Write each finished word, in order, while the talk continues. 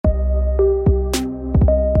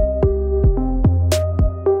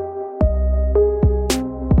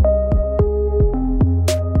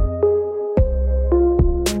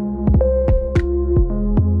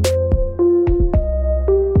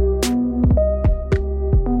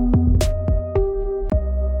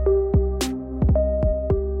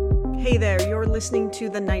listening to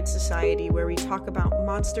The Night Society, where we talk about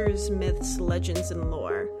monsters, myths, legends, and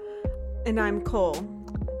lore. And I'm Cole.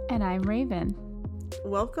 And I'm Raven.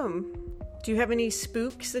 Welcome. Do you have any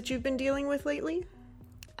spooks that you've been dealing with lately?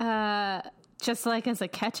 Just like as a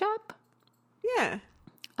catch-up? Yeah.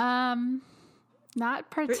 Not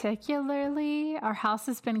particularly. Our house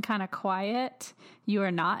has been kind of quiet. You are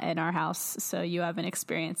not in our house, so you haven't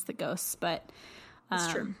experienced the ghosts, but That's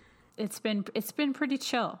true. It's been pretty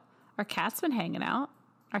chill. Our cat's been hanging out.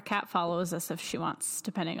 Our cat follows us if she wants,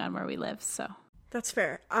 depending on where we live, so. That's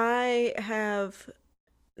fair. I have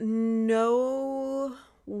no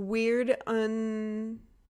weird,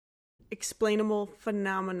 unexplainable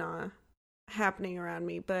phenomena happening around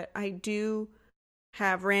me, but I do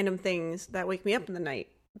have random things that wake me up in the night,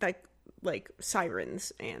 like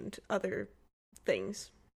sirens and other things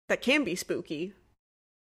that can be spooky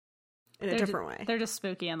in a different way. They're just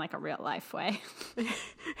spooky in like a real life way.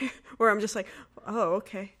 Where I'm just like, oh,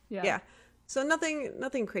 okay. Yeah. So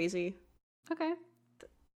nothing crazy. Okay.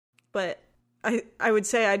 But I would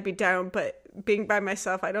say I'd be down, but being by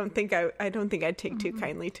myself, I don't think I'd take too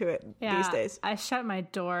kindly to it these days. I shut my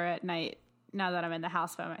door at night now that I'm in the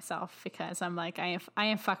house by myself because I'm like, I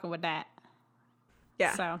ain't fucking with that.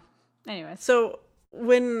 Yeah. So, anyways. So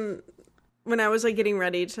when I was like getting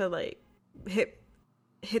ready to like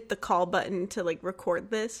hit the call button to like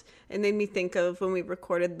record this, it made me think of when we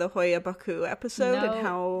recorded the Hoya Baku episode and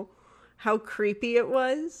how creepy it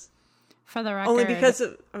was. For the record, only because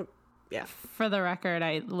of For the record,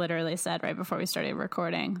 I literally said right before we started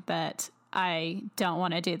recording that I don't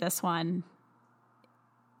want to do this one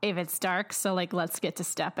if it's dark. So like, let's get to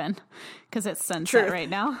stepping because it's sunset right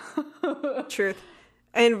now. Truth.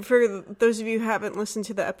 And for those of you who haven't listened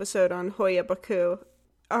to the episode on Hoya Baku,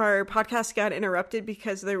 our podcast got interrupted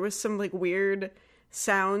because there was some like weird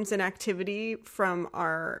sounds and activity from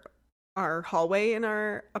our hallway in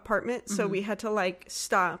our apartment. So we had to like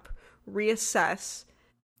stop, reassess.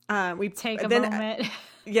 We take a moment.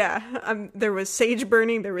 There was sage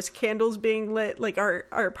burning. There was candles being lit. Like our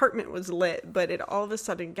apartment was lit, but it all of a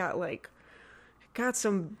sudden got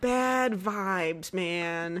some bad vibes,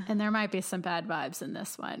 man. And there might be some bad vibes in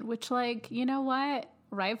this one, which like, you know what?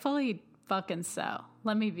 Rightfully fucking so.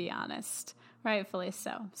 Let me be honest. Rightfully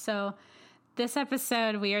so. So this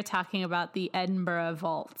episode, we are talking about the Edinburgh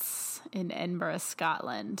Vaults in Edinburgh,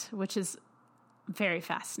 Scotland, which is very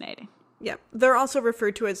fascinating. Yeah. They're also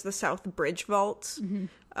referred to as the South Bridge Vaults.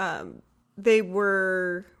 Mm-hmm. They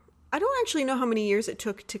were... I don't actually know how many years it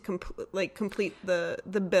took to complete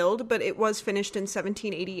the build, but it was finished in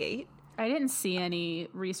 1788. I didn't see any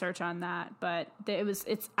research on that, but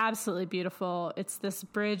it's absolutely beautiful. It's this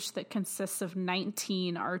bridge that consists of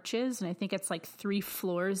 19 arches, and I think it's like 3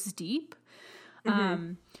 floors deep.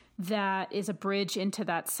 Mm-hmm. That is a bridge into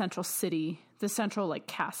that central city, the central like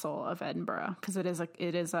castle of Edinburgh, because it is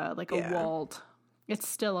a walled. It's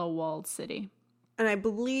still a walled city. And I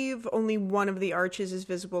believe only one of the arches is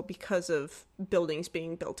visible because of buildings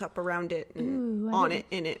being built up around it and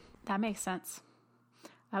in it. That makes sense.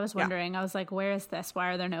 I was wondering. I was like, "Where is this? Why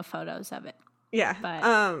are there no photos of it?" Yeah.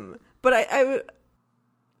 But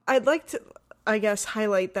I'd like to, I guess,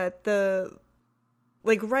 highlight that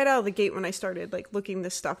right out of the gate when I started like looking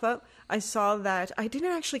this stuff up, I saw that I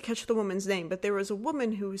didn't actually catch the woman's name, but there was a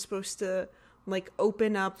woman who was supposed to like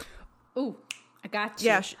open up. Ooh, I got you.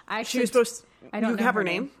 Yeah, she was supposed to. I don't have her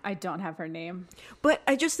name. I don't have her name. But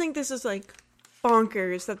I just think this is like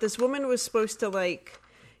bonkers that this woman was supposed to like,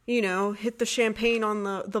 you know, hit the champagne on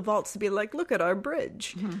the vaults to be like, look at our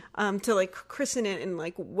bridge, to like christen it and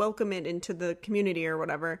like welcome it into the community or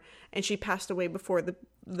whatever. And she passed away before the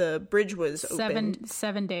bridge was opened.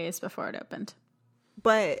 7 days before it opened.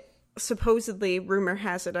 But supposedly, rumor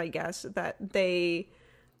has it, I guess, that they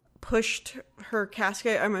pushed her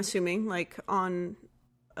casket, I'm assuming, like on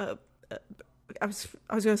I was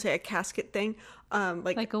going to say a casket thing.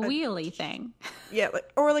 Like a wheelie thing. Yeah,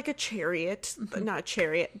 or like a chariot. Mm-hmm. Not a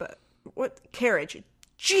chariot, but what? Carriage.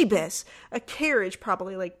 Jeebus! A carriage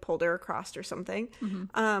probably like pulled her across or something.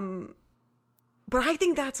 Mm-hmm. But I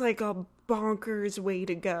think that's like a bonkers way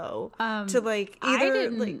to go. To like either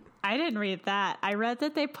I didn't read that. I read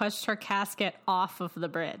that they pushed her casket off of the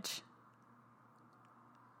bridge.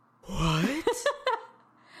 What?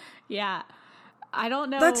 Yeah. I don't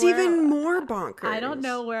know. That's even more bonkers. I don't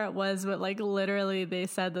know where it was, but like literally they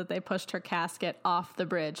said that they pushed her casket off the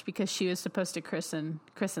bridge because she was supposed to christen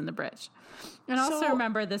the bridge. And also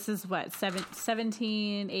remember, this is what,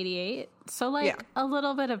 1788? So like a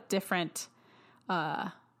little bit of different,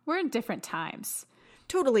 we're in different times.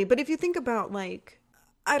 Totally. But if you think about like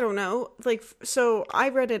I don't know. Like, so I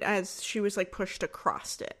read it as she was like pushed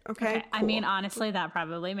across it. Okay. Okay. I mean, honestly, that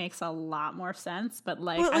probably makes a lot more sense. But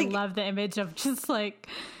like, I love the image of just like.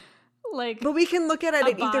 But we can look at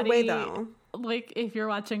it either way, though. Like, if you're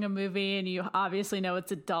watching a movie and you obviously know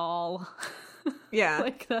it's a doll. Yeah.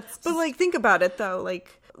 Like, that's just... But like, think about it though.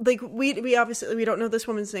 Like we obviously we don't know this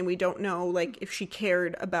woman's name. We don't know like if she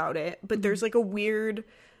cared about it. But there's like a weird,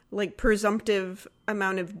 like presumptive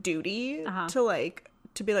amount of duty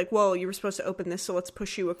to be like, well, you were supposed to open this, so let's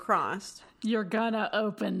push you across. You're gonna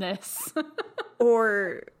open this.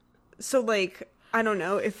 Or so like, I don't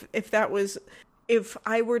know if that was, if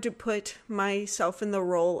I were to put myself in the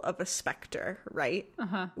role of a specter, right?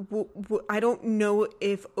 I don't know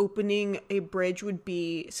if opening a bridge would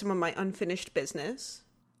be some of my unfinished business,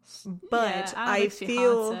 but I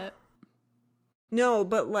feel no,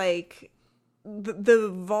 but like the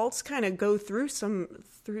vaults kind of go through some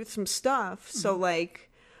stuff. So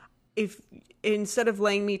like, if instead of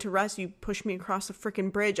laying me to rest, you push me across a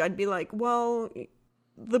freaking bridge, I'd be like, well,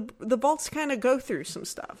 the vaults kind of go through some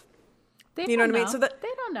stuff. You know what I mean? So that they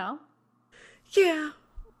don't know.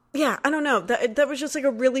 Yeah, I don't know. That was just like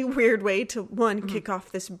a really weird way to kick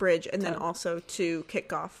off this bridge, and then also to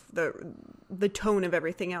kick off the tone of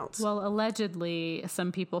everything else. Well, allegedly,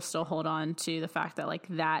 some people still hold on to the fact that like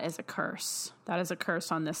that is a curse. That is a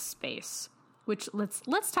curse on this space. Which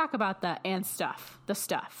let's talk about the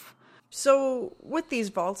stuff. So with these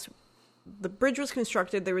vaults, the bridge was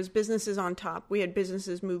constructed. There was businesses on top. We had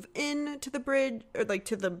businesses move in to the bridge, or like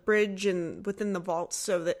to the bridge and within the vaults,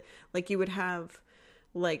 so that like you would have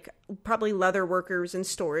like probably leather workers and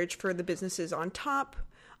storage for the businesses on top.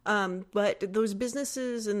 But those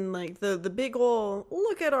businesses and like the big ol'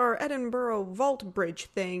 look at our Edinburgh Vault bridge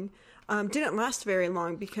thing didn't last very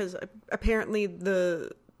long, because apparently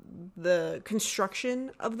the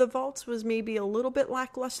construction of the vaults was maybe a little bit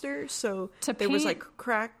lackluster, so there was like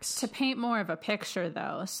cracks. To paint more of a picture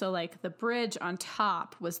though, so like the bridge on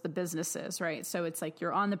top was the businesses, right? So it's like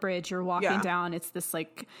you're on the bridge, you're walking down, it's this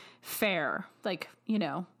like fair, like, you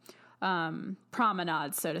know,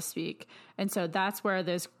 promenade, so to speak. And so that's where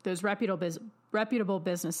those reputable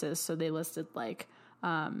businesses, so they listed like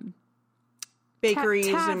bakeries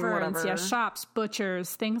taverns, and whatever. Shops,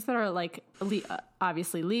 butchers, things that are like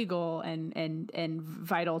obviously legal and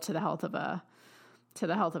vital to the health of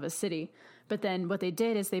a city. But then what they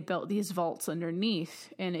did is they built these vaults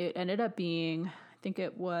underneath, and it ended up being, I think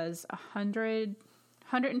it was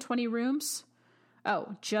 120 rooms.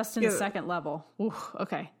 Oh, just in the second level. Ooh,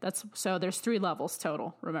 okay, so there's 3 levels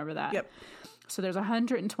total. Remember that. Yep. So there's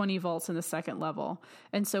 120 vaults in the second level.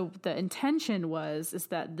 And so the intention is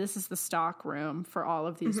that this is the stock room for all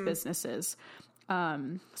of these businesses.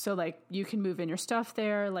 So like you can move in your stuff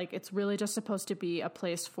there. Like it's really just supposed to be a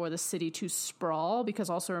place for the city to sprawl, because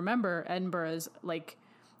also remember, Edinburgh is like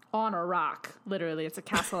on a rock. Literally, it's a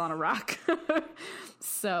castle on a rock.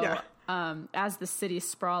 So as the city's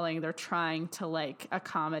sprawling, they're trying to like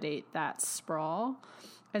accommodate that sprawl.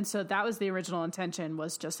 And so that was the original intention,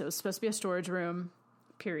 was just it was supposed to be a storage room,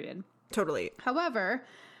 period. Totally. However,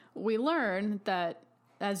 we learned that,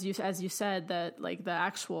 as you said, that like the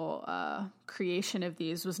actual creation of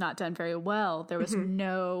these was not done very well. There was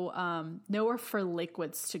nowhere for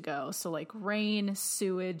liquids to go. So like rain,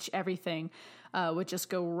 sewage, everything would just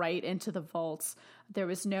go right into the vaults. There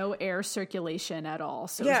was no air circulation at all.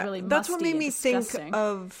 So it was really musty. That's what made me think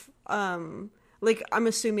of like, I'm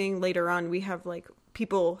assuming later on we have like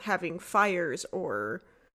people having fires or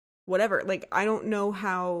whatever. Like, I don't know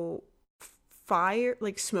how fire,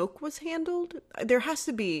 like smoke, was handled. There has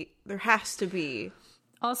to be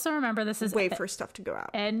also, remember, this is a way for stuff to go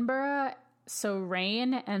out. Edinburgh, so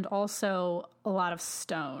rain and also a lot of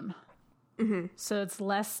stone. So it's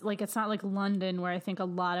less like, it's not like London, where I think a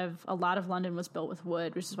lot of London was built with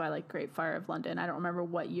wood, which is why like Great Fire of London, I don't remember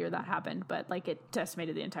what year that happened, but like it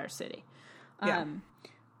decimated the entire city.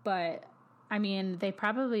 But I mean,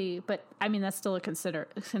 that's still a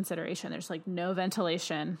consideration. There's like no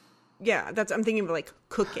ventilation. Yeah, I'm thinking of like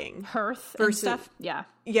cooking. Hearth versus, and stuff. Yeah.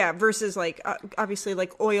 Yeah, versus like obviously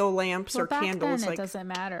like oil lamps or back candles. Then like, it doesn't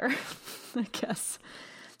matter, I guess.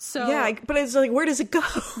 So yeah, but it's like, where does it go?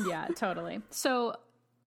 Yeah, totally. So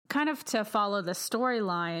kind of to follow the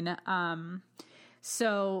storyline,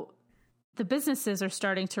 so the businesses are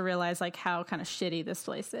starting to realize like how kind of shitty this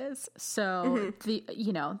place is. So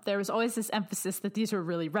there was always this emphasis that these were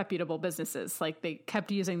really reputable businesses. Like they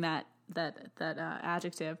kept using that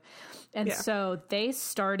adjective. And so they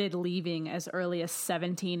started leaving as early as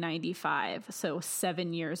 1795. So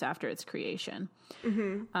 7 years after its creation.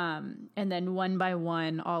 And then one by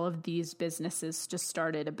one, all of these businesses just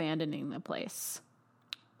started abandoning the place.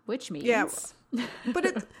 which means yeah,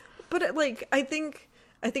 but like I think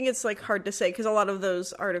it's like hard to say because a lot of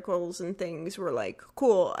those articles and things were like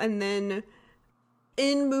cool, and then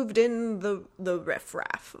moved in the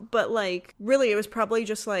riffraff, but like really it was probably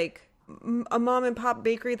just like a mom and pop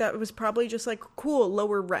bakery that was probably just like cool,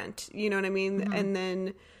 lower rent, you know what I mean? And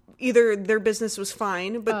then either their business was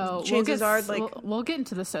fine, but chances are like we'll get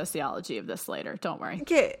into the sociology of this later, don't worry.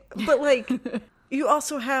 Okay, but like you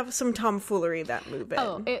also have some tomfoolery that move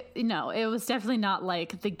in. It was definitely not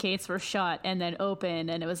like the gates were shut and then open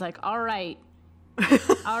and it was like, all right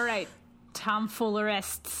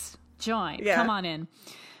tomfoolerists, join, come on in.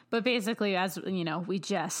 But basically, as you know, we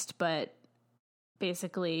jest, but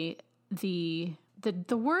basically the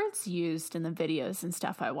words used in the videos and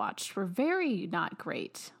stuff I watched were very not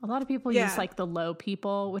great. A lot of people use like the low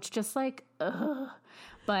people, which just like, ugh.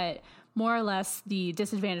 But more or less the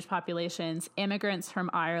disadvantaged populations, immigrants from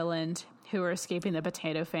Ireland who were escaping the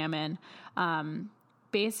potato famine.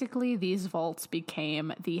 Basically, these vaults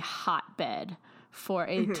became the hotbed for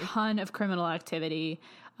a ton of criminal activity,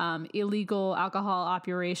 illegal alcohol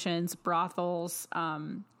operations, brothels,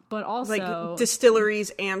 but also like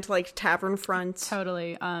distilleries and like tavern fronts.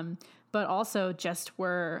 Totally. But also just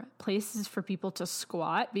were places for people to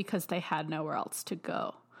squat because they had nowhere else to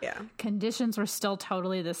go. Yeah. Conditions were still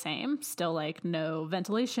totally the same, still like no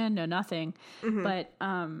ventilation, no nothing. But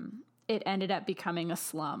it ended up becoming a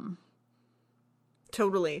slum.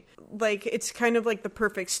 Totally. Like it's kind of like the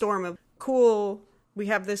perfect storm of cool. We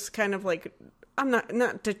have this kind of like, I'm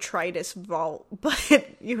not detritus vault,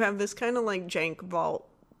 but you have this kind of like jank vault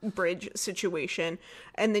bridge situation,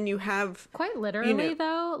 and then you have quite literally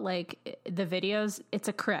though, like the videos, it's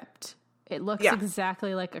a crypt. It looks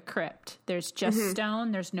exactly like a crypt. There's just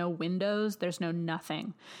stone. There's no windows. There's no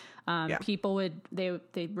nothing. People would they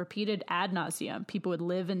repeated ad nauseum. People would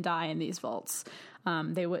live and die in these vaults.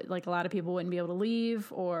 They would like a lot of people wouldn't be able to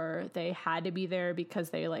leave, or they had to be there because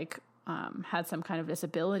they like had some kind of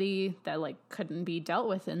disability that like couldn't be dealt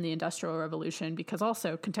with in the Industrial Revolution, because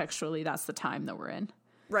also contextually that's the time that we're in.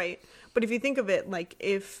 Right. But if you think of it, like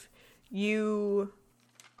if you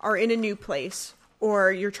are in a new place or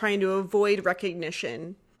you're trying to avoid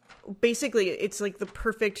recognition, basically it's like the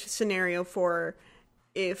perfect scenario for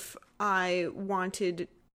if I wanted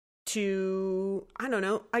to, I don't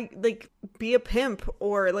know, I like be a pimp,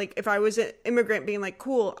 or like if I was an immigrant being like,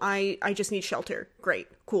 cool, I just need shelter. Great.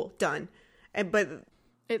 Cool. Done. But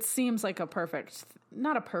it seems like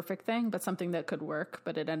not a perfect thing, but something that could work,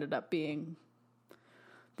 but it ended up being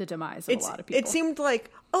the demise of a lot of people. It seemed like,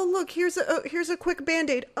 oh look, here's a quick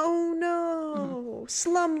Band-Aid. Oh no,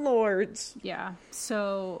 slumlords. Yeah.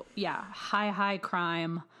 So yeah, high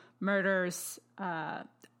crime, murders, an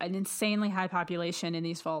insanely high population in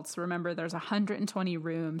these vaults. Remember, there's 120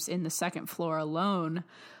 rooms in the second floor alone,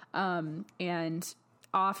 and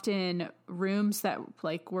often rooms that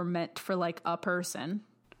like were meant for like a person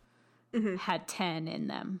had 10 in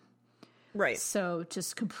them. Right. So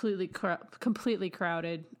just completely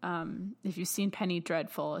crowded. If you've seen Penny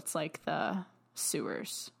Dreadful, it's like the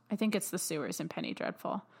sewers. I think it's the sewers in Penny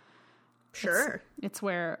Dreadful. Sure. It's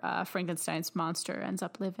where Frankenstein's monster ends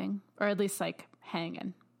up living, or at least like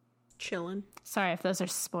hanging. Chilling. Sorry if those are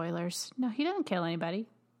spoilers. No, he doesn't kill anybody.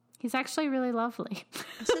 He's actually really lovely.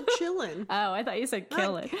 I said chillin'. Oh, I thought you said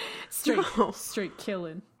killing. Straight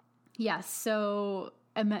killing. Yeah, so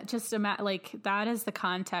like that is the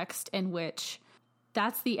context in which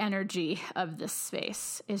that's the energy of this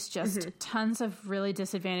space, is just tons of really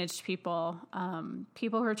disadvantaged people,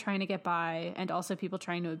 people who are trying to get by, and also people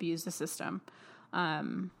trying to abuse the system.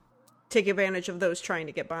 Take advantage of those trying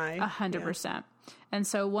to get by. 100%. And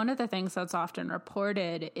so one of the things that's often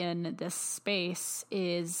reported in this space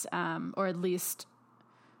is, or at least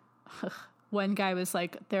one guy was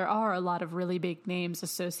like, there are a lot of really big names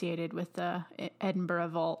associated with the Edinburgh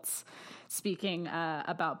Vaults, speaking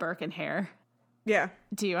about Burke and Hare. Yeah.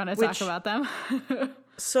 Do you want to talk about them?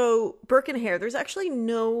 So Burke and Hare, there's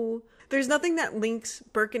nothing that links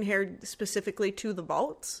Burke and Hare specifically to the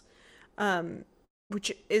vaults,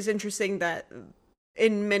 which is interesting that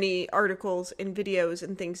in many articles and videos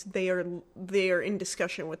and things, they are in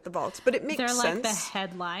discussion with the vaults, but it makes sense. They're like the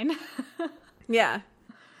headline. Yeah.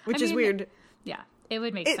 Which is weird. Yeah, it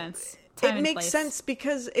would make sense. It makes sense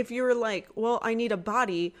because if you're like, well, I need a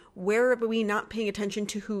body, where are we not paying attention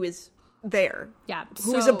to who is there? Yeah.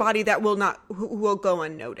 Who is a body that who will go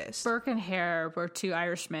unnoticed? Burke and Hare were two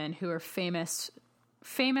Irishmen who are famous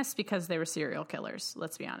because they were serial killers,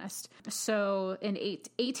 let's be honest. So in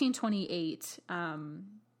 1828,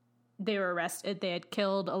 they were arrested. They had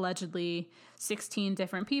killed allegedly 16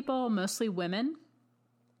 different people, mostly women.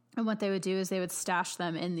 And what they would do is they would stash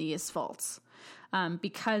them in these vaults.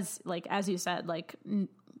 Because, like, as you said, like,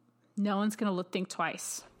 no one's going to think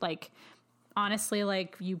twice. Like, honestly,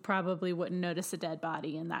 like, you probably wouldn't notice a dead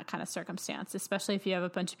body in that kind of circumstance, especially if you have a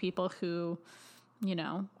bunch of people who, you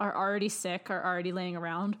know, are already sick, are already laying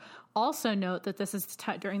around. Also note that this is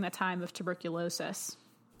during the time of tuberculosis.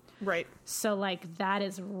 Right. So, like, that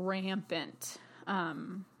is rampant.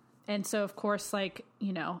 And so, of course, like,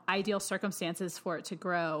 you know, ideal circumstances for it to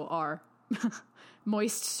grow are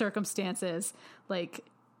moist circumstances, like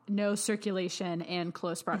no circulation and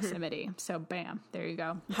close proximity. Mm-hmm. So, bam, there you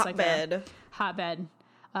go. It's hotbed. Like hotbed.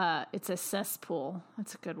 It's a cesspool.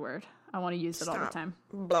 That's a good word. I want to use it all the time.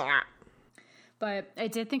 Blah. But I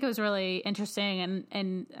did think it was really interesting,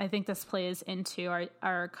 and I think this plays into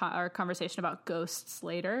our conversation about ghosts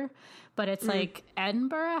later. But it's like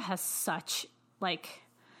Edinburgh has such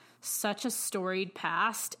a storied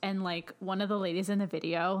past, and like one of the ladies in the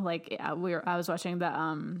video, like I was watching the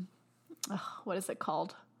what is it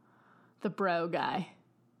called? The bro guy.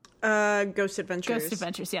 Ghost Adventures. Ghost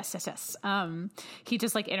Adventures, yes. He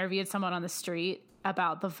just like interviewed someone on the street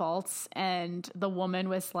about the vaults, and the woman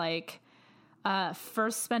was like,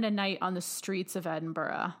 first spend a night on the streets of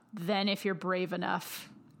Edinburgh, then if you're brave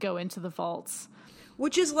enough, go into the vaults.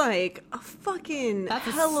 Which is like a fucking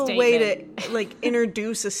hella way to like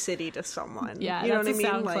introduce a city to someone. Yeah, you know that's what I a mean?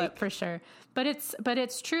 sound clip for sure. But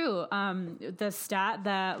it's true. The stat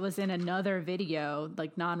that was in another video,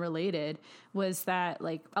 like non-related, was that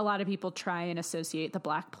like a lot of people try and associate the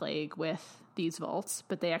Black Plague with these vaults,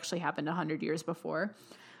 but they actually happened 100 years before.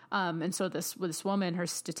 And so this woman, her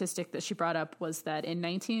statistic that she brought up was that in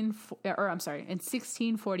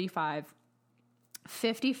 1645.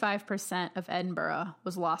 55% of Edinburgh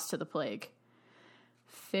was lost to the plague.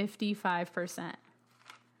 55%.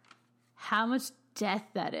 How much death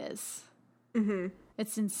that is. Mm-hmm.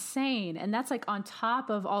 It's insane. And that's like on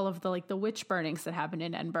top of all of the like the witch burnings that happened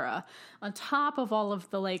in Edinburgh, on top of all of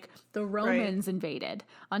the like the Romans invaded,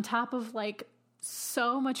 on top of like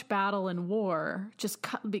so much battle and war. Just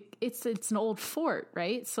it's an old fort,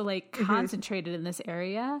 right? So like concentrated in this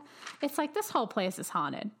area. It's like this whole place is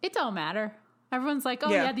haunted. It don't matter. Everyone's like, oh,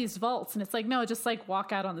 yeah, these vaults. And it's like, no, just like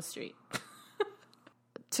walk out on the street.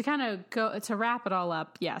 To wrap it all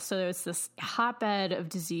up, yeah, so there's this hotbed of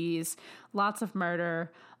disease, lots of murder,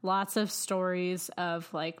 lots of stories of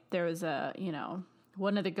like, there was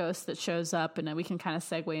one of the ghosts that shows up, and we can kind of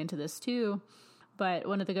segue into this too, but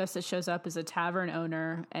one of the ghosts that shows up is a tavern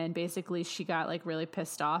owner, and basically she got like really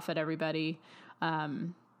pissed off at everybody,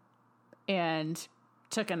 and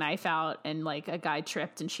took a knife out, and like a guy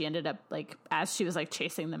tripped, and she ended up like, as she was like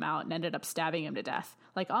chasing them out, and ended up stabbing him to death,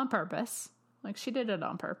 like on purpose. Like she did it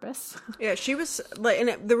on purpose. Yeah, she was like,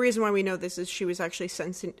 and the reason why we know this is she was actually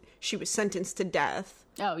sentenced to death.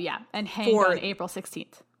 Oh yeah, and hanged on April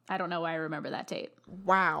 16th. I don't know why I remember that date.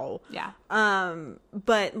 Wow. Yeah.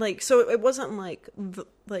 But like, so it wasn't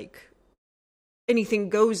like anything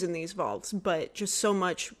goes in these vaults, but just so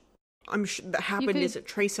much. I'm sure that happened isn't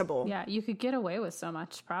traceable. Yeah, you could get away with so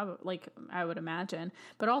much, probably. Like I would imagine,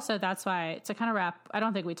 but also that's why, to kind of wrap. I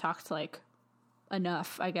don't think we talked like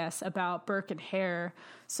enough, I guess, about Burke and Hare.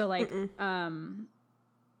 So like,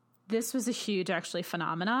 this was a huge actually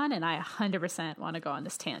phenomenon, and I 100% want to go on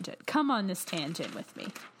this tangent. Come on this tangent with me.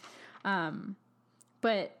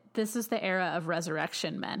 But this is the era of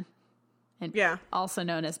resurrection men, and also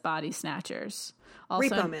known as body snatchers. Also,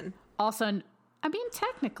 Repo men. Also, I mean,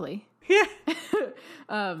 technically. Yeah.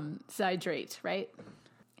 Hydrate, right?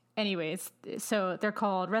 Anyways, so they're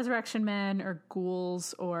called resurrection men or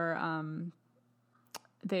ghouls, or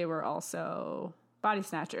they were also body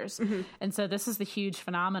snatchers. Mm-hmm. And so this is the huge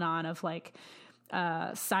phenomenon of like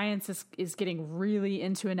science is getting really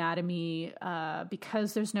into anatomy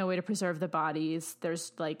because there's no way to preserve the bodies.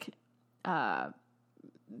 There's like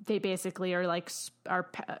they basically are like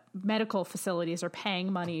medical facilities are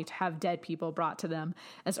paying money to have dead people brought to them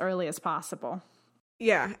as early as possible.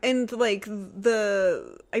 Yeah, and like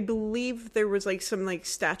I believe there was like some like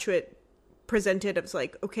statute presented of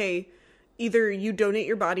like, okay, either you donate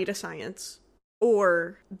your body to science,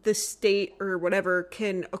 or the state or whatever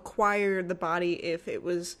can acquire the body if it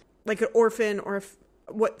was like an orphan, or if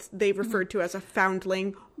what they referred to as a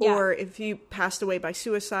foundling, or if you passed away by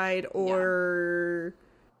suicide, or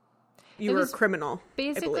you were a criminal.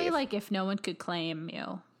 Basically, like if no one could claim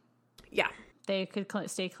you. Yeah. They could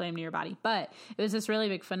stay claim to your body. But it was this really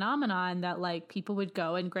big phenomenon that like people would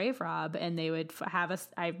go and grave rob, and they would have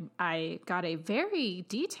I got a very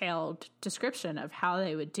detailed description of how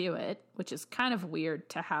they would do it, which is kind of weird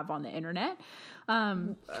to have on the internet.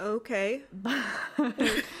 Okay.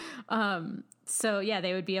 So yeah,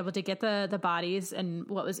 they would be able to get the bodies. And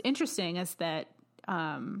what was interesting is that,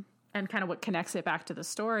 and kind of what connects it back to the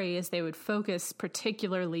story, is they would focus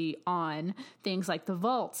particularly on things like the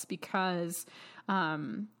vaults, because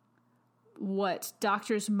what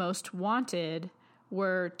doctors most wanted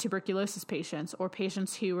were tuberculosis patients or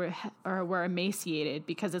patients who were emaciated,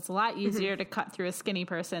 because it's a lot easier to cut through a skinny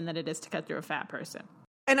person than it is to cut through a fat person.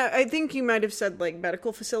 And I think you might have said like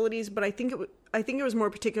medical facilities, but I think it was more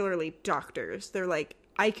particularly doctors. They're like,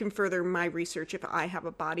 I can further my research if I have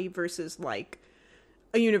a body, versus like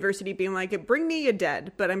a university being like, bring me a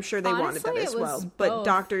dead. But I'm sure they wanted that as well. Both. But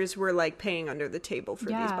doctors were like paying under the table for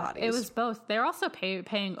these bodies. It was both. They're also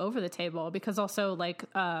paying over the table, because also like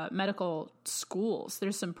medical schools,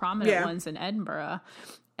 there's some prominent ones in Edinburgh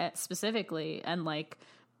specifically, and like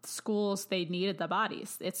schools, they needed the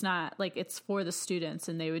bodies. It's not like it's for the students,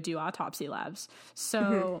 and they would do autopsy labs.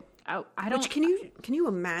 So I don't. Which can you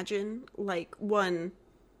imagine like one?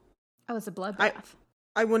 Oh, it's a bloodbath.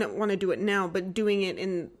 I wouldn't want to do it now, but doing it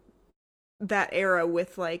in that era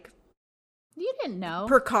with like, you didn't know,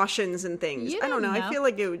 precautions and things. I don't know. I feel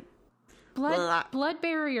like it would. Blood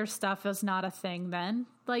barrier stuff is not a thing then.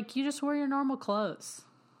 Like, you just wear your normal clothes.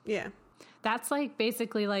 Yeah. That's like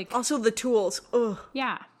basically like. Also the tools. Ugh.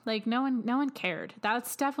 Yeah. Like no one cared.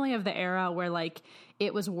 That's definitely of the era where like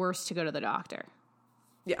it was worse to go to the doctor.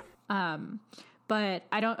 Yeah. But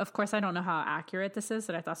I don't know how accurate this is,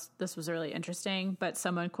 but I thought this was really interesting. But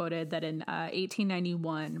someone quoted that in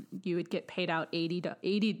 1891, you would get paid out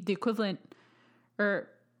the equivalent, or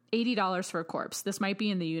 $80 for a corpse. This might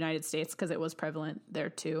be in the United States because it was prevalent there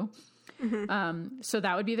too. So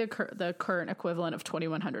that would be the current equivalent of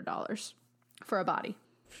 $2,100 for a body.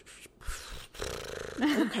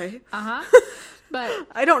 Okay. But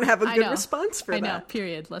I don't have a good response for that. I know.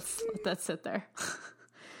 Period. Let's sit there.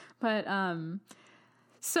 But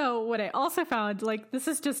so what I also found, like, this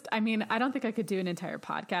is just, I mean, I don't think I could do an entire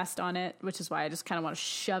podcast on it, which is why I just kind of want to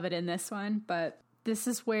shove it in this one. But this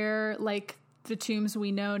is where like the tombs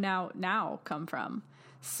we know now come from: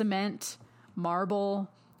 cement,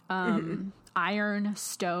 marble, iron,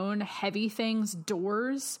 stone, heavy things,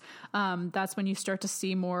 doors. That's when you start to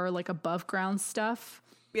see more like above ground stuff.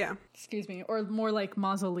 Yeah. Excuse me. Or more like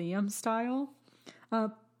mausoleum style.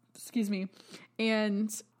 Excuse me.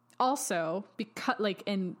 And also, because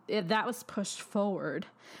that was pushed forward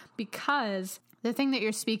because the thing that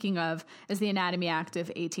you're speaking of is the Anatomy Act of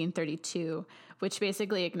 1832, which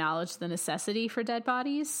basically acknowledged the necessity for dead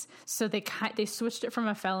bodies. So they switched it from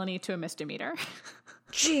a felony to a misdemeanor.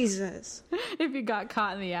 Jesus. If you got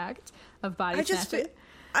caught in the act of body snatching.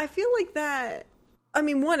 I feel like that. I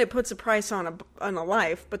mean, one, it puts a price on a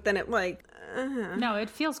life, but then it like. No,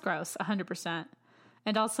 it feels gross, 100%.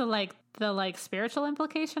 And also, like, the, like, spiritual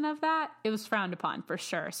implication of that, it was frowned upon, for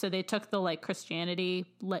sure. So they took the, like, Christianity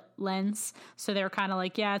lens. So they were kind of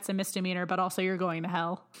like, yeah, it's a misdemeanor, but also you're going to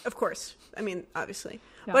hell. Of course. I mean, obviously.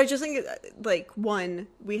 Yeah. But I just think, like, one,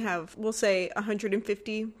 we'll say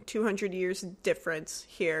 150, 200 years difference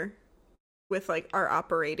here with, like, our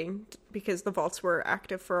operating, because the vaults were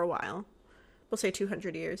active for a while. We'll say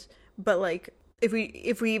 200 years. But, like, if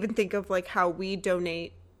we even think of, like, how we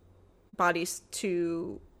donate bodies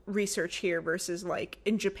to research here versus like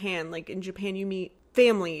in Japan you meet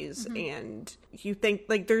families and you think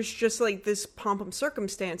like there's just like this pomp and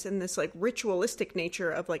circumstance and this like ritualistic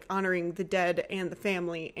nature of like honoring the dead and the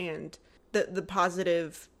family and the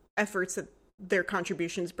positive efforts that their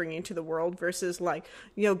contributions bring into the world versus like,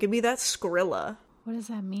 give me that Skrilla. What does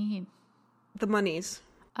that mean? The monies.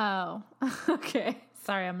 Oh, okay.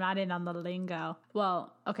 Sorry, I'm not in on the lingo.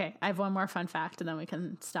 Well, okay, I have one more fun fact and then we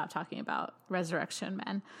can stop talking about resurrection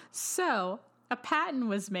men. So, a patent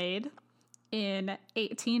was made in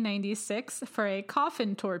 1896 for a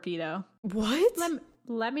coffin torpedo. What?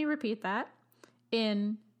 Let me repeat that.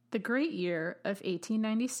 In the great year of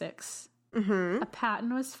 1896, a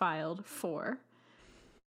patent was filed for,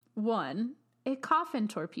 1, a coffin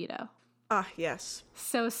torpedo. Ah, yes.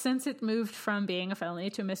 So since it moved from being a felony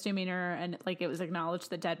to a misdemeanor and like it was acknowledged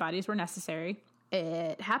that dead bodies were necessary,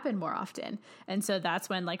 it happened more often. And so that's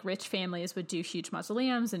when like rich families would do huge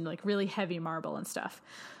mausoleums and like really heavy marble and stuff.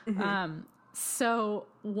 So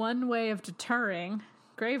one way of deterring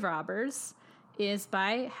grave robbers is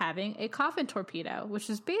by having a coffin torpedo, which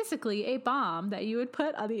is basically a bomb that you would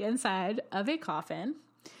put on the inside of a coffin.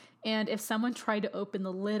 And if someone tried to open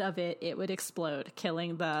the lid of it, it would explode,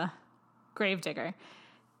 killing the gravedigger.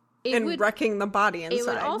 Wrecking the body inside. It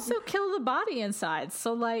would also kill the body inside.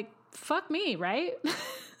 So, like, fuck me, right?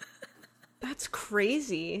 That's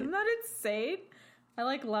crazy. Isn't that insane? I,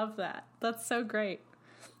 like, love that. That's so great.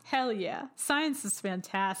 Hell yeah. Science is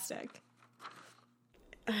fantastic.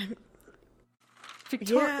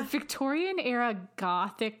 Victorian era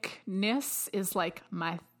gothicness is like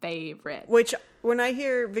my favorite. Which, when I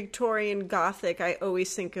hear Victorian Gothic, I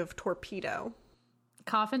always think of torpedo.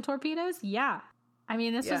 Coffin torpedoes? Yeah. I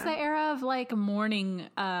mean, this was the era of like mourning,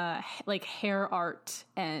 like hair art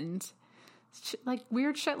and like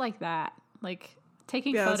weird shit like that. Like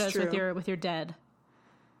taking photos with your dead.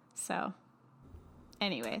 So,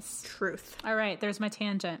 anyways, truth. All right, there's my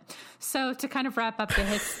tangent. So to kind of wrap up the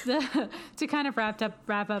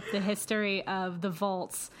history of the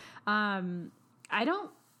vaults, I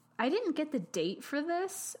didn't get the date for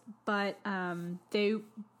this, but they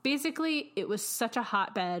basically, it was such a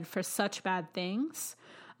hotbed for such bad things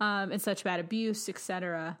and such bad abuse,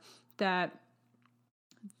 etc., that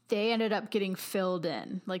they ended up getting filled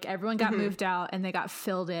in. Like everyone got moved out and they got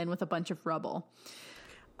filled in with a bunch of rubble.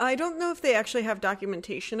 I don't know if they actually have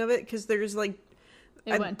documentation of it because there's like...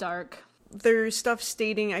 It went dark. There's stuff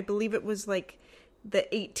stating, I believe it was like the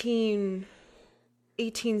 1860s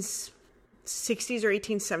or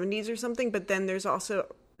 1870s or something, but then there's also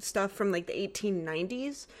stuff from like the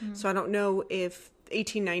 1890s. So I don't know if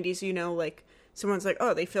 1890s, you know, like someone's like,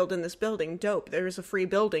 oh, they filled in this building. Dope. There's a free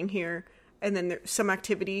building here. And then some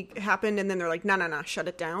activity happened and then they're like, no, shut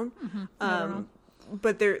it down.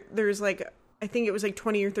 But there's like, I think it was like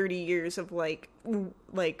 20 or 30 years of like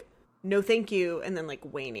no thank you, and then like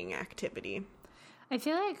waning activity. I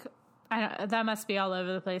feel like that must be all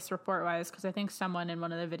over the place report wise, because I think someone in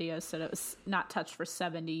one of the videos said it was not touched for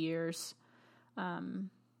 70 years.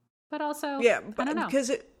 But also, I don't know,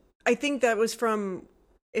 because I think that was from,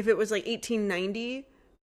 if it was like 1890,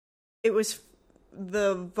 it was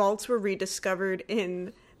the vaults were rediscovered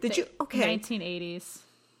in the 1980s.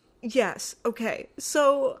 Yes. Okay.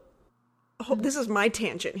 So. This is my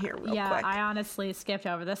tangent here real quick. I honestly skipped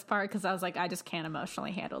over this part because I was like, I just can't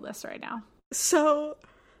emotionally handle this right now. So,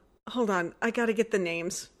 hold on. I gotta get the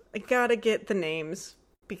names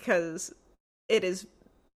because it is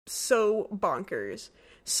so bonkers.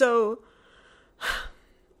 So,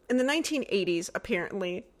 in the 1980s,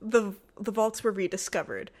 apparently, the vaults were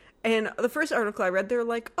rediscovered. And the first article I read, they're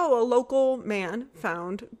like, oh, a local man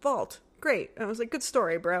found vault. Great. And I was like, good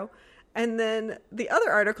story, bro. And then the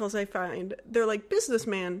other articles I find, they're like,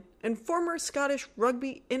 businessman and former Scottish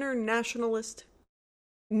rugby internationalist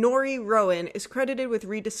Norrie Rowan is credited with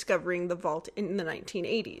rediscovering the vault in the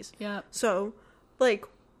 1980s. Yeah. So, like,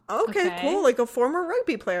 okay, cool. Like a former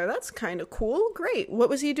rugby player. That's kind of cool. Great. What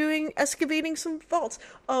was he doing? Excavating some vaults.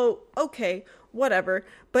 Oh, okay. Whatever.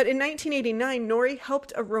 But in 1989, Norrie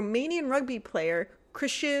helped a Romanian rugby player,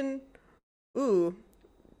 Christian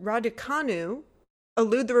Raducanu,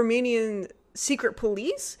 elude the Romanian secret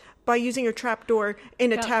police by using a trapdoor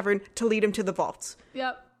in a tavern to lead him to the vaults.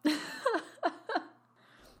 Yep.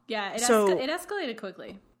 Yeah, it escalated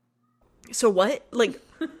quickly. So what? Like,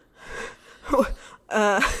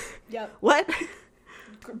 yep. What?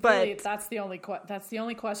 Really, that's the only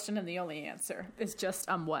question and the only answer is just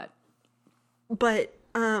what. But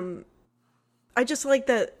I just like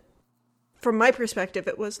that. From my perspective,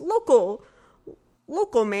 it was local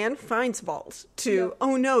man finds vaults to,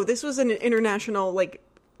 oh no, this was an international, like,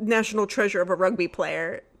 national treasure of a rugby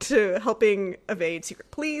player to helping evade secret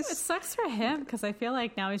police. It sucks for him because I feel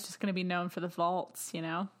like now he's just going to be known for the vaults, you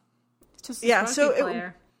know? It's just a rugby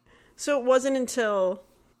player. So it wasn't until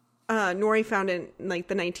Norrie found in like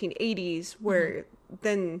the 1980s where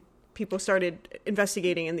then people started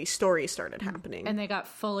investigating and these stories started happening. And they got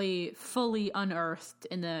fully unearthed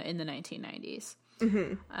in the 1990s.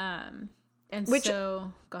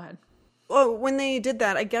 So, go ahead. Well, when they did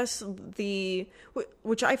that, I guess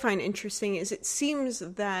which I find interesting is it seems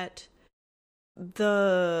that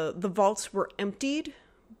the vaults were emptied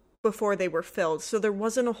before they were filled. So there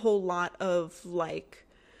wasn't a whole lot of like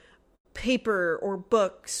paper or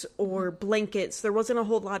books or blankets. There wasn't a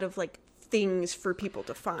whole lot of like things for people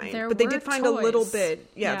to find, but they did find toys. A little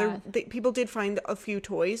bit. People did find a few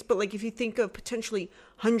toys, but like if you think of potentially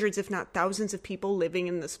hundreds if not thousands of people living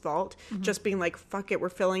in this vault, just being like, fuck it, we're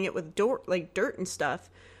filling it with dirt and stuff.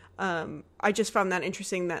 I just found that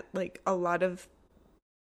interesting that like a lot of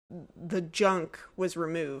the junk was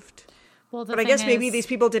removed. Well, but I guess maybe these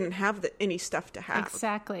people didn't have any stuff to have.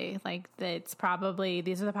 Exactly. Like it's probably,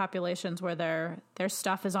 these are the populations where their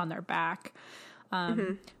stuff is on their back.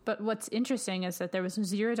 But what's interesting is that there was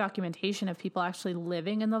zero documentation of people actually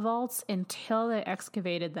living in the vaults until they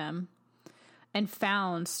excavated them and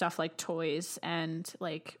found stuff like toys and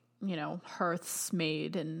like, you know, hearths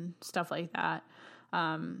made and stuff like that.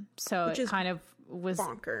 So which it kind of was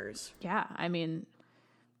bonkers. Yeah. I mean,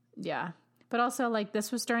 yeah. But also, like,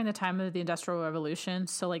 this was during the time of the Industrial Revolution.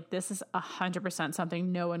 So, like, this is 100%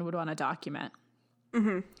 something no one would want to document.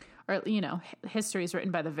 Mm-hmm. Or, you know, history is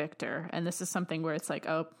written by the victor. And this is something where it's like,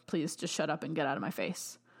 oh, please just shut up and get out of my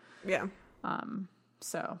face. Yeah.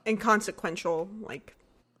 So. Inconsequential, like,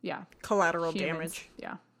 yeah. Collateral damage.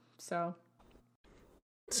 Yeah. So,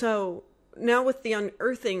 now with the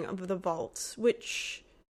unearthing of the vaults, which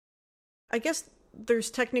I guess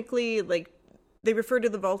there's technically, like, they refer to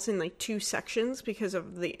the vaults in, like, 2 sections because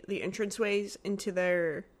of the entranceways into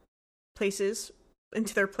their places.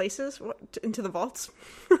 Into the vaults?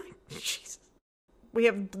 Jesus. We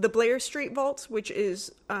have the Blair Street vaults, which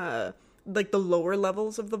is, like, the lower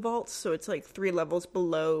levels of the vaults. So it's, like, 3 levels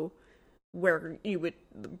below where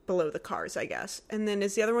below the cars, I guess. And then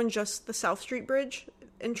is the other one just the South Street Bridge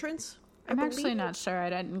entrance? I'm actually not sure. I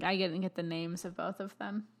didn't get the names of both of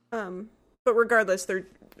them. But regardless, they're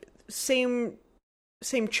same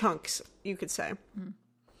chunks, you could say. Mm.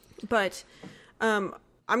 But I'm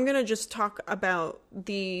gonna just talk about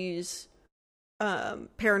these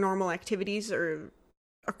paranormal activities or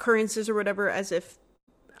occurrences or whatever as if,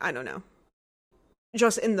 I don't know,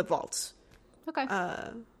 just in the vaults. Okay.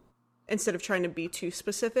 Instead of trying to be too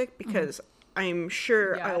specific, because I'm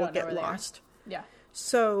sure I will get lost. Yeah.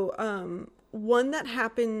 So, one that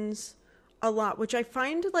happens a lot, which I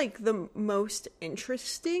find, like, the most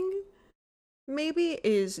interesting, maybe,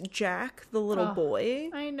 is Jack, the little boy.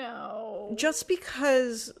 I know. Just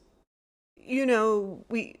because, you know,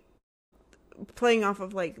 playing off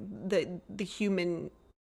of, like, the human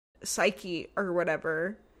psyche or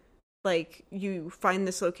whatever, like, you find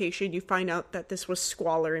this location, you find out that this was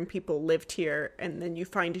squalor and people lived here, and then you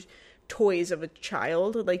find toys of a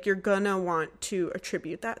child, like, you're gonna want to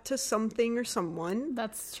attribute that to something or someone.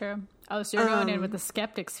 That's true. Oh, so you're going in with the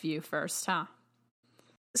skeptic's view first, huh?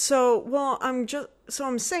 So, well, I'm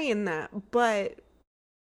saying that, but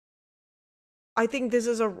I think this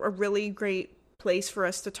is a really great place for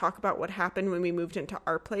us to talk about what happened when we moved into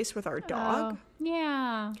our place with our dog.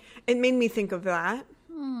 Yeah. It made me think of that.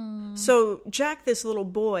 So Jack, this little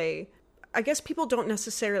boy, I guess people don't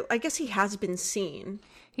necessarily, I guess he has been seen.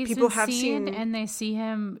 People have seen, and they see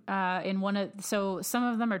him in one of, so some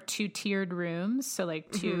of them are 2-tiered rooms, so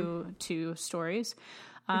like two stories,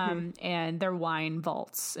 and they're wine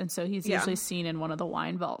vaults, and so he's usually seen in one of the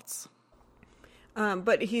wine vaults.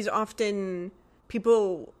 But he's often,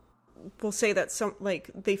 people will say that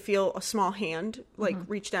they feel a small hand, like,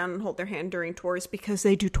 reach down and hold their hand during tours, because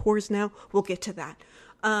they do tours now. We'll get to that.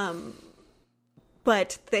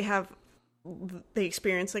 But they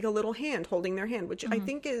experience, like, a little hand holding their hand, which I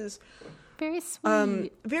think is very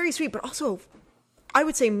sweet. Very sweet, but also, I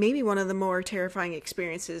would say, maybe one of the more terrifying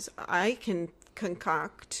experiences I can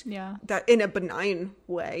concoct. Yeah. That in a benign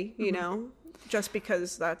way, you know, just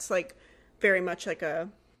because that's, like, very much like a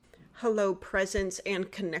hello presence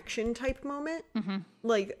and connection type moment.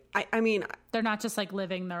 Like, I mean, they're not just, like,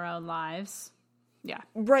 living their own lives. Yeah.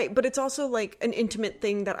 Right, but it's also, like, an intimate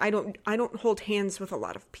thing that I don't hold hands with a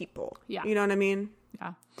lot of people. Yeah. You know what I mean?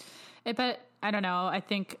 Yeah. But I don't know.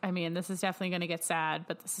 I mean, this is definitely going to get sad,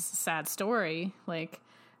 but this is a sad story. Like,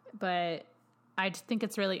 but I think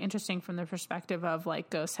it's really interesting from the perspective of,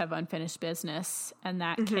 like, ghosts have unfinished business, and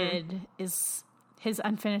that kid his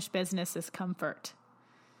unfinished business is comfort.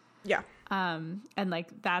 Yeah. And,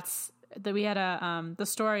 like, we had the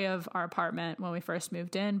story of our apartment when we first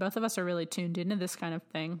moved in. Both of us are really tuned into this kind of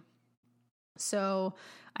thing. So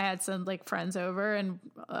I had some, like, friends over, and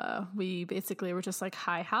we basically were just like,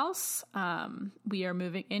 hi, house. We are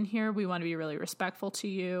moving in here. We want to be really respectful to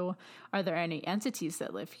you. Are there any entities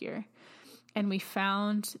that live here? And we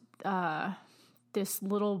found this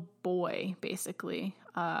little boy, basically.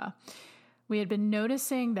 We had been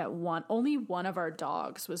noticing that only one of our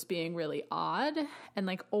dogs was being really odd, and,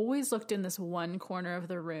 like, always looked in this one corner of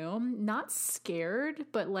the room, not scared,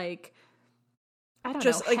 but, like, I don't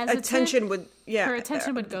know, like, hesitant. Attention would, her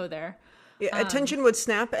attention would go there. Yeah, attention would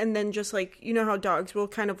snap, and then just, like, you know how dogs will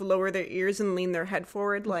kind of lower their ears and lean their head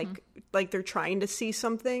forward, like they're trying to see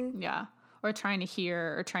something. Yeah, or trying to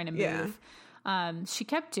hear, or trying to move. Yeah. She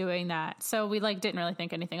kept doing that. So we, like, didn't really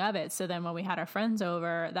think anything of it. So then when we had our friends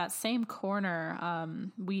over, that same corner,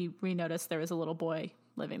 we noticed there was a little boy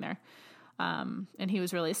living there. And he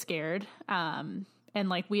was really scared. And,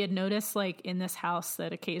 like, we had noticed, like, in this house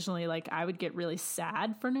that occasionally, like, I would get really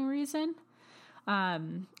sad for no reason.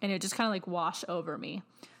 And it would just kind of, like, wash over me.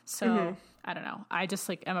 So I don't know. I just,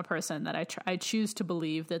 like, am a person that I choose to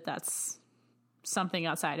believe that that's something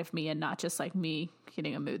outside of me and not just, like, me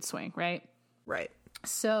hitting a mood swing. Right. Right.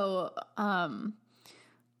 So,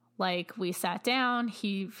 like, we sat down,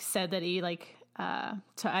 he said that he, like,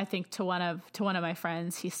 to one of my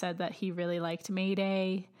friends, he said that he really liked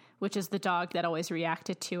Mayday, which is the dog that always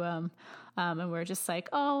reacted to him. And we're just like,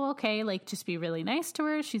 oh, okay, like just be really nice to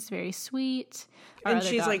her. She's very sweet. And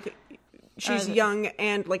she's like, she's young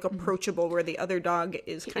and like approachable, where the other dog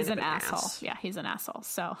is kind of an asshole. Yeah, he's an asshole.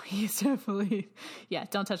 So he's definitely, yeah,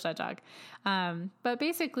 don't touch that dog. But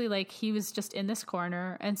basically, like, he was just in this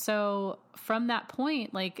corner. And so from that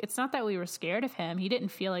point, like, it's not that we were scared of him. He didn't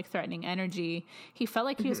feel like threatening energy. He felt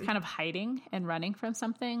like he was kind of hiding and running from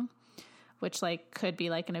something, which like could be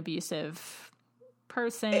like an abusive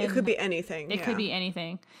person. It could be anything. It could be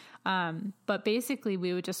anything. But basically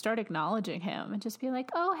we would just start acknowledging him and just be like,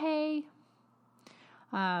 oh, hey.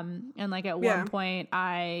 And like at one point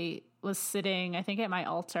I was sitting, I think at my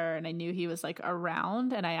altar, and I knew he was like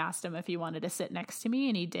around, and I asked him if he wanted to sit next to me,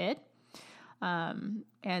 and he did. And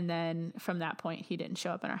then from that point he didn't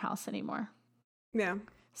show up in our house anymore. Yeah.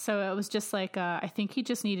 So it was just like, I think he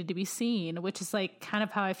just needed to be seen, which is like kind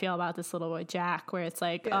of how I feel about this little boy, Jack, where it's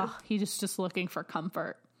like, oh, he's just looking for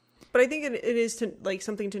comfort. But I think it is to like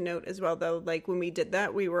something to note as well, though. Like when we did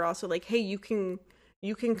that, we were also like, hey, you can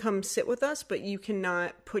come sit with us, but you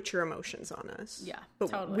cannot put your emotions on us. Yeah,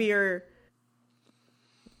 but totally. We're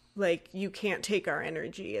like, you can't take our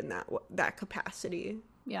energy in that capacity.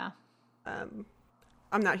 Yeah. I'm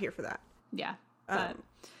not here for that. Yeah. But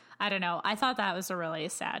I don't know. I thought that was a really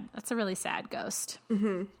sad ghost.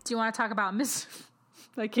 Mm-hmm. Do you want to talk about Mr.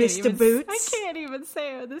 Boots? I can't even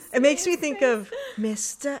say this. It makes me think of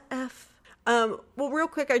Mr. F. Well, real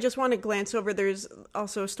quick, I just want to glance over. There's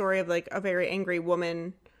also a story of like a very angry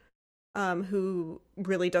woman who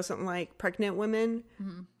really doesn't like pregnant women.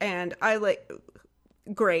 Mm-hmm. And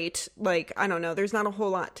great. Like, I don't know. There's not a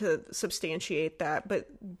whole lot to substantiate that, but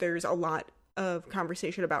there's a lot of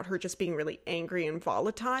conversation about her just being really angry and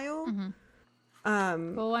volatile. Mm-hmm.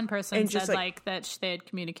 Well, one person said like that they had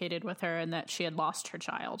communicated with her and that she had lost her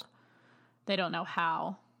child. They don't know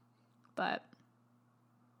how, but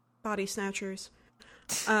body snatchers.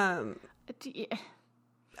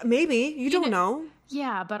 Maybe you don't know.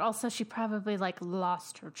 Yeah, but also she probably like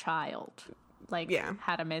lost her child. Like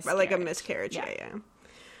had a miscarriage. Like a miscarriage. Yeah.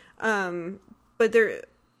 But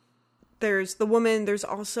there's the woman. There's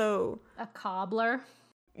also a cobbler.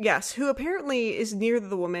 Yes, who apparently is near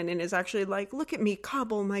the woman and is actually like, look at me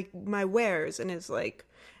cobble my wares, and is like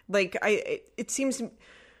it seems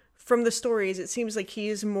from the stories, it seems like he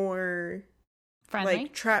is more friendly,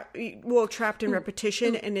 like trapped in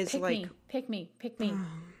repetition, and is like, pick me.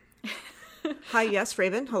 Hi, yes,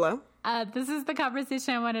 Raven, hello. This is the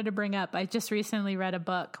conversation I wanted to bring up. I just recently read a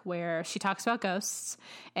book where she talks about ghosts,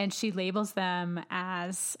 and she labels them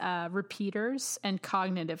as repeaters and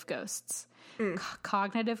cognitive ghosts.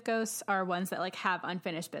 Cognitive ghosts are ones that like have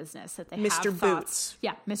unfinished business, that they Mr. have Boots.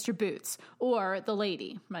 Yeah, Mr. Boots, or the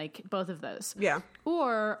lady, like both of those. Yeah.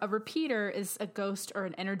 Or a repeater is a ghost or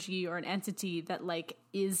an energy or an entity that like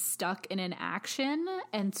is stuck in an action,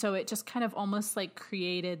 and so it just kind of almost like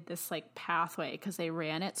created this like pathway because they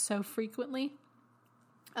ran it so frequently.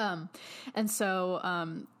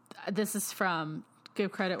 This is from,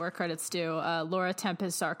 give credit where credit's due, Laura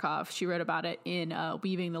Tempest Zarkov. She wrote about it in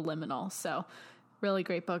Weaving the Liminal. So really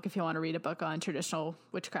great book if you want to read a book on traditional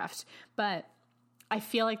witchcraft. But I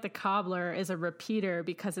feel like the cobbler is a repeater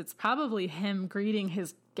because it's probably him greeting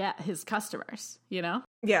his customers, you know?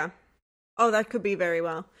 Yeah. Oh, that could be very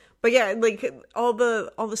well. But yeah, like all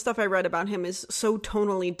the stuff I read about him is so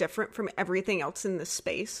tonally different from everything else in this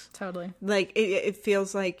space. Totally. Like it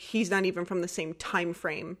feels like he's not even from the same time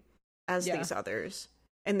frame as these others,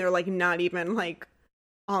 and they're like not even like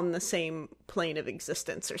on the same plane of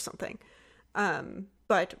existence or something.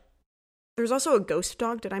 But there's also a ghost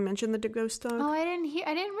dog. Did I mention the ghost dog? Oh, I didn't read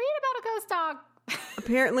about a ghost dog.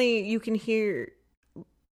 Apparently you can hear,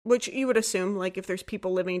 which you would assume, like if there's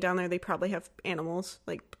people living down there, they probably have animals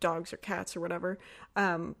like dogs or cats or whatever.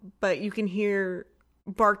 But you can hear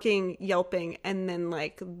barking, yelping, and then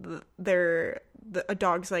like a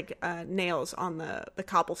dog's like nails on the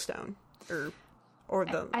cobblestone or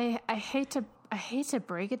the. I hate to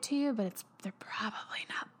break it to you, but they're probably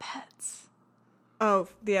not pets. Oh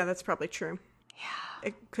yeah, that's probably true. Yeah,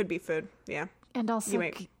 it could be food. Yeah, and also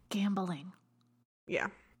gambling. Yeah,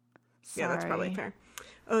 yeah, that's probably fair.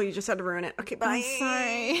 Oh, you just had to ruin it. Okay, bye. I'm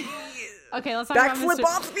sorry. Okay, let's talk about backflip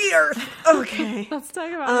off the earth. Okay, let's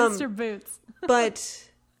talk about Mr. Boots. But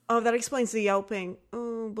that explains the yelping.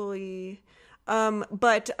 Oh boy.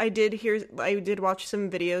 But I did watch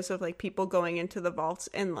some videos of like people going into the vaults,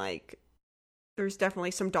 and like there's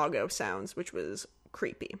definitely some doggo sounds, which was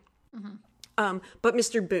creepy. Mm-hmm. But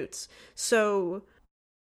Mr. Boots. So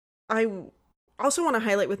I also want to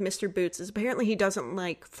highlight with Mr. Boots is apparently he doesn't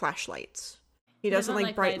like flashlights. He doesn't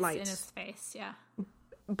like bright lights in his face, yeah.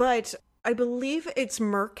 But I believe it's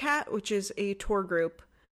Mercat, which is a tour group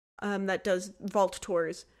that does vault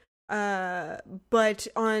tours. But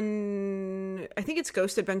on, I think it's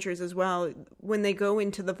Ghost Adventures as well, when they go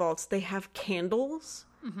into the vaults, they have candles.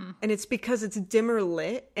 Mm-hmm. And it's because it's dimmer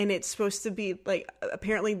lit, and it's supposed to be, like,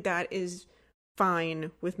 apparently that is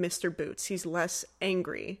fine with Mr. Boots. He's less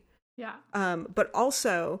angry. Yeah. But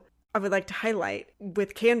also, I would like to highlight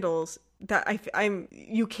with candles that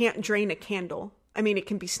you can't drain a candle. I mean, it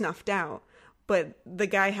can be snuffed out, but the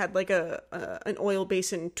guy had like an oil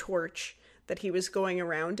basin torch that he was going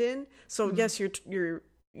around in. So yes, your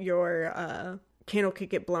candle could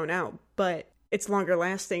get blown out, but it's longer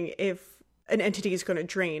lasting if an entity is going to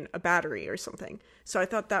drain a battery or something. So I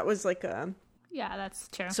thought that was like yeah, that's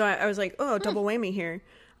true. So I was like, oh, double whammy here.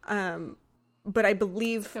 But I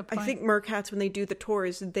think Mercats, when they do the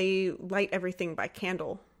tours, they light everything by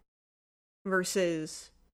candle versus,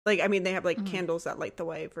 like, I mean, they have like candles that light the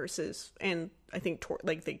way versus, and I think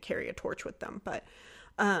like they carry a torch with them. But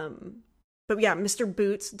yeah, Mr.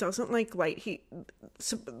 Boots doesn't like light.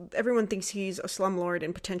 Everyone thinks he's a slumlord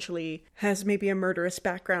and potentially has maybe a murderous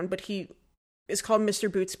background, but he is called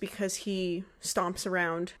Mr. Boots because he stomps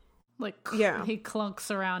around. Like, yeah, he clunks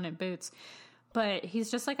around in boots. But he's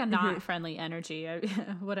just like a not friendly energy.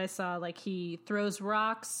 What I saw, like, he throws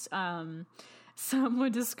rocks.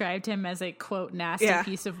 Someone described him as a, quote, nasty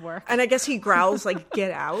piece of work. And I guess he growls like,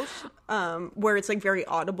 get out, where it's like very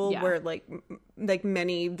audible, where like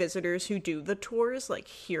many visitors who do the tours like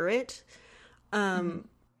hear it.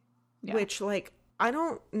 Which, like, I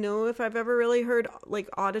don't know if I've ever really heard like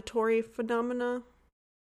auditory phenomena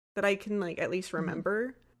that I can like at least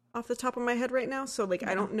remember off the top of my head right now. So like,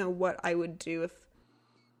 I don't know what I would do if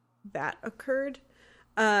that occurred.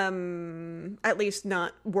 At least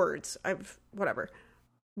not words. Whatever.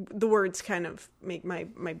 The words kind of make my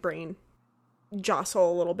brain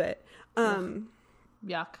jostle a little bit. Yuck.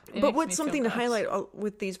 But what's something to highlight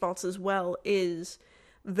with these vaults as well is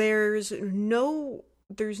there's no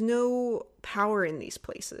power in these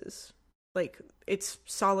places. Like, it's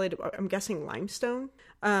solid, I'm guessing limestone.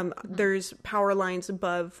 There's power lines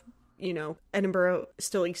above, Edinburgh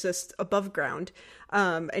still exists above ground,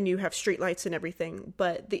 and you have streetlights and everything,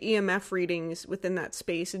 but the EMF readings within that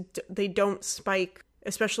space, they don't spike,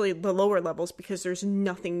 especially the lower levels, because there's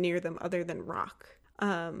nothing near them other than rock.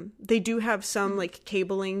 They do have some like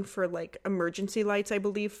cabling for like emergency lights, I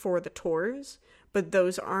believe, for the tours, but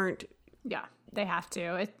those aren't. Yeah, they have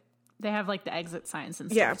to. They have like the exit signs and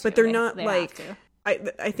stuff. Yeah, but they're not like.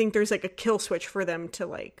 I think there's like a kill switch for them to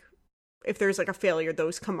like. If there's like a failure,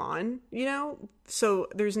 those come on, So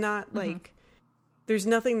there's not like, there's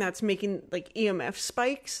nothing that's making like EMF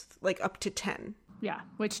spikes like up to 10. Yeah,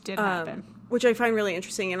 which did happen. Which I find really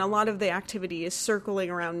interesting. And a lot of the activity is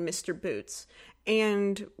circling around Mr. Boots.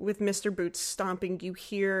 And with Mr. Boots stomping, you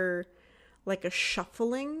hear like a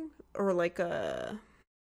shuffling or like a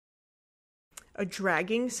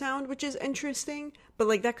dragging sound, which is interesting. But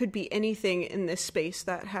like that could be anything in this space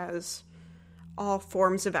that has all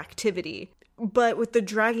forms of activity. But with the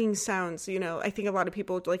dragging sounds, I think a lot of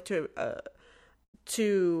people would like to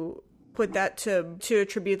put that to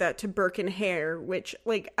attribute that to Burke and Hare, which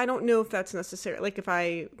like I don't know if that's necessary, like if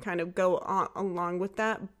I kind of go along with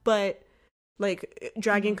that, but like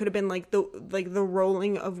dragging could have been like the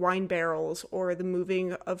rolling of wine barrels or the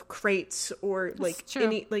moving of crates or like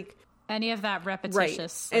any of that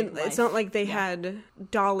repetitious. Right. And it's not like they had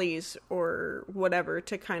dollies or whatever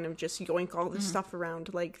to kind of just yoink all this stuff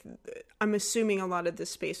around. Like, I'm assuming a lot of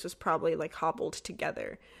this space was probably like hobbled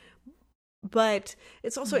together. But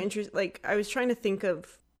it's also interesting. Like, I was trying to think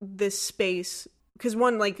of this space because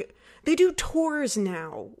one, like, they do tours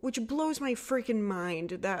now, which blows my freaking mind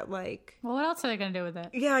that like. Well, what else are they going to do with it?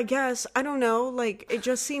 Yeah, I guess. I don't know. Like, it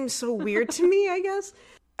just seems so weird to me, I guess.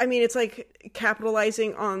 I mean, it's like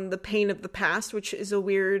capitalizing on the pain of the past, which is a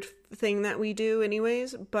weird thing that we do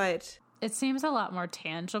anyways, but it seems a lot more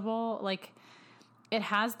tangible. Like, it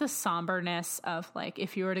has the somberness of like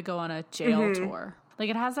if you were to go on a jail tour. Like,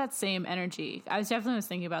 it has that same energy. I was definitely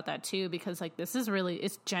thinking about that too, because like this is really,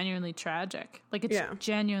 it's genuinely tragic. Like, it's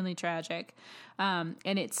genuinely tragic. And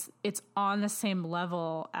it's on the same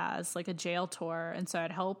level as like a jail tour. And so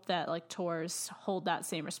I'd hope that like tours hold that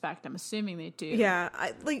same respect. I'm assuming they do. Yeah.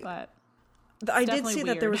 I did see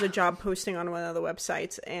that there was a job posting on one of the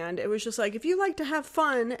websites, and it was just like, if you like to have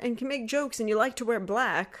fun and can make jokes and you like to wear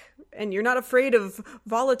black and you're not afraid of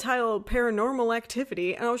volatile paranormal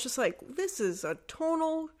activity. And I was just like, this is a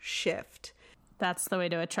tonal shift. That's the way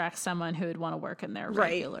to attract someone who would want to work in there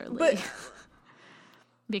regularly. But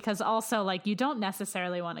Because also, like, you don't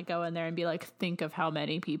necessarily want to go in there and be like, think of how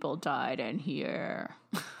many people died in here.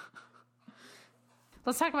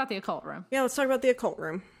 Let's talk about the occult room. Yeah, let's talk about the occult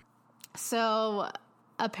room. So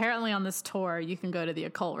apparently on this tour, you can go to the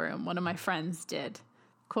occult room. One of my friends did,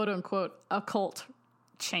 quote unquote, occult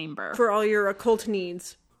chamber. For all your occult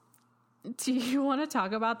needs. Do you want to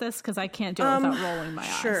talk about this? Because I can't do it without rolling my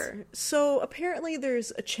eyes. Sure. So apparently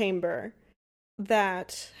there's a chamber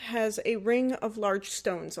that has a ring of large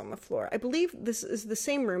stones on the floor. I believe this is the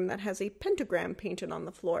same room that has a pentagram painted on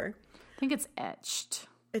the floor. I think it's etched.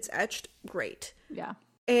 It's etched? Great. Yeah.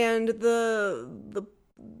 And the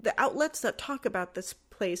outlets that talk about this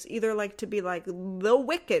place either like to be like the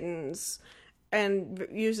Wiccans and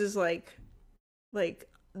uses like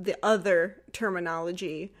the other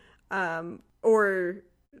terminology, or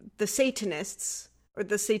the Satanists or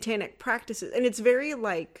the satanic practices. And it's very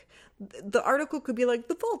like, the article could be like,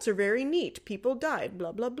 the vaults are very neat, people died,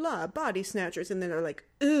 blah blah blah, body snatchers, and then they're like,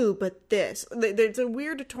 ooh, but this. There's a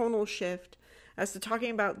weird tonal shift as to talking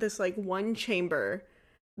about this like one chamber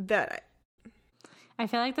that I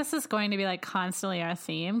feel like this is going to be like constantly our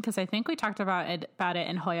theme, because I think we talked about it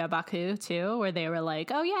in Hoya Baku too, where they were like,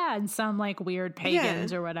 oh yeah, and some like weird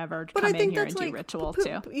pagans or whatever come in here and do ritual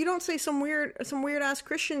too. You don't say some weird ass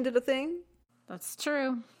Christian did a thing. That's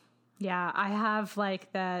true. Yeah, I have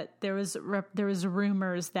like that. There was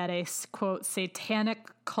rumors that a quote satanic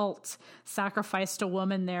cult sacrificed a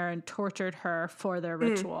woman there and tortured her for their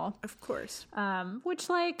ritual. Of course. Which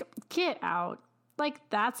like, get out. Like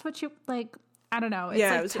that's what you like. I don't know. It's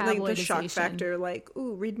it was like the shock factor. Like,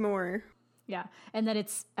 ooh, read more. Yeah, and that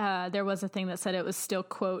it's there was a thing that said it was still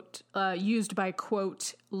quote used by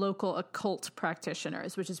quote local occult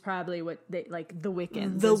practitioners, which is probably what they like, the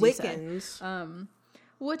Wiccans. The Wiccans.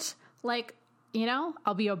 Which, like, you know,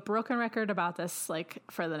 I'll be a broken record about this, like,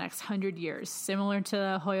 for the next 100 years, similar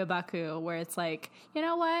to Hoya Baku, where it's like, you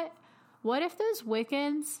know what? What if those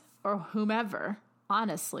Wiccans, or whomever,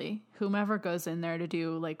 honestly, whomever goes in there to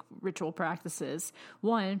do, like, ritual practices,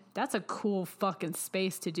 one, that's a cool fucking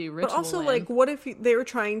space to do ritual But also, in. like, what if they were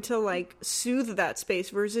trying to, like, soothe that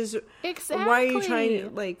space versus... Exactly. Why are you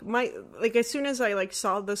trying... Like, as soon as I, like,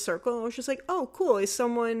 saw the circle, I was just like, oh, cool, is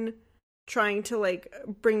someone... trying to like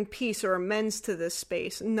bring peace or amends to this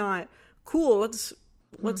space, not cool,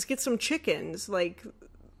 let's get some chickens, like,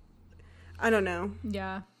 I don't know.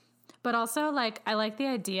 Yeah, but also like I like the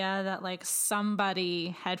idea that like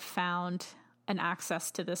somebody had found an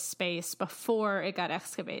access to this space before it got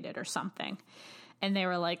excavated or something, and they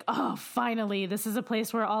were like, oh, finally, this is a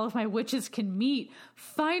place where all of my witches can meet,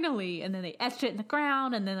 finally. And then they etched it in the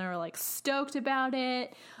ground, and then they were like stoked about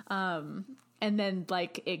it. And then,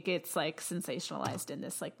 like, it gets, like, sensationalized in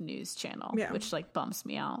this, like, news channel, which, like, bumps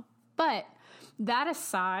me out. But that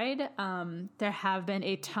aside, there have been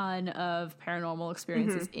a ton of paranormal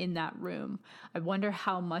experiences in that room. I wonder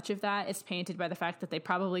how much of that is painted by the fact that they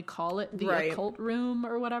probably call it the occult room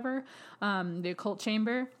or whatever, the occult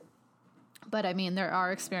chamber. But, I mean, there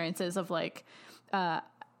are experiences of, like...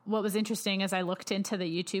 what was interesting is I looked into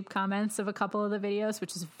the YouTube comments of a couple of the videos,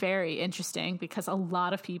 which is very interesting because a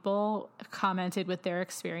lot of people commented with their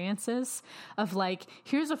experiences of like,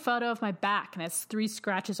 here's a photo of my back and it has 3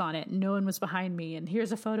 scratches on it. And no one was behind me. And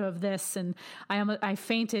here's a photo of this. And I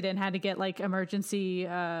fainted and had to get like emergency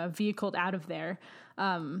vehicled out of there.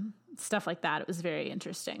 Stuff like that. It was very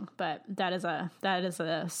interesting, but that is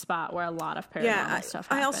a spot where a lot of paranormal stuff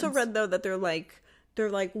happens. I also read though that they're like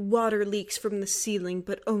water leaks from the ceiling,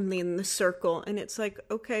 but only in the circle. And it's like,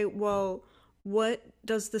 okay, well, what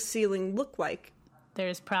does the ceiling look like?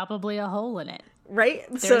 There's probably a hole in it. Right?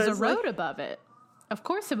 There's a road above it. Of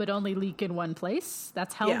course it would only leak in one place.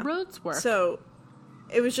 That's how roads work. So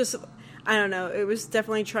it was just, I don't know. It was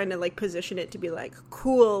definitely trying to like position it to be like,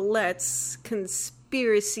 cool, let's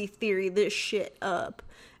conspiracy theory this shit up.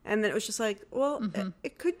 And then it was just like, well,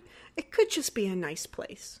 it could just be a nice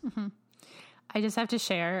place. Mm-hmm. I just have to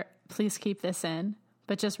share, please keep this in,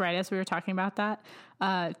 but just right as we were talking about that,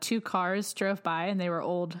 2 cars drove by and they were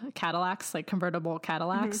old Cadillacs, like convertible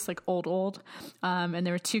Cadillacs, like old. And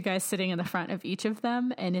there were 2 guys sitting in the front of each of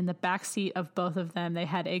them. And in the back seat of both of them, they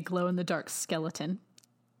had a glow in the dark skeleton.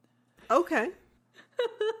 Okay.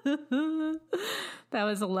 That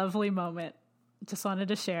was a lovely moment. Just wanted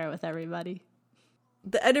to share it with everybody.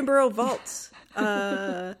 The Edinburgh Vaults.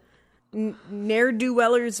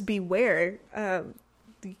 Ne'er-do-wellers beware. I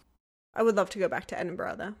would love to go back to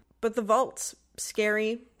Edinburgh though. But the vaults,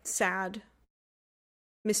 scary, sad.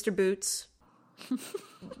 Mr. Boots.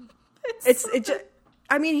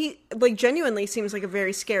 I mean, he like genuinely seems like a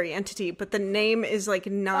very scary entity, but the name is like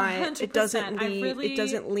not. 100%. It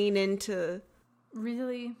doesn't lean into.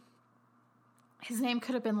 really, his name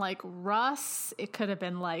could have been like Russ. It could have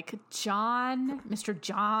been like John, Mr.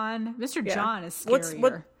 John. Mr. Yeah. John is scarier.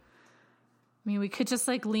 What? I mean, we could just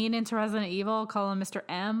like lean into Resident Evil, call him Mr.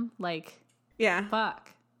 M. Like, Yeah.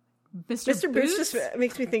 fuck. Mr. Boots just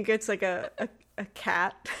makes me think it's like a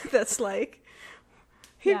cat that's like...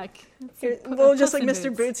 Yeah. Well, just like Puss Mr.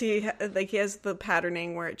 in Boots, he has the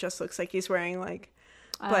patterning where it just looks like he's wearing like...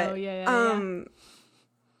 But, yeah.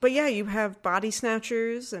 But yeah, you have body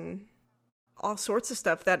snatchers and all sorts of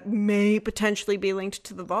stuff that may potentially be linked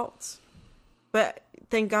to the vaults. But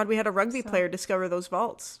thank God we had a rugby player discover those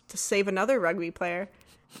vaults to save another rugby player.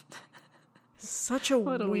 Such a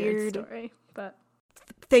weird story. But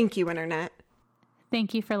thank you, Internet.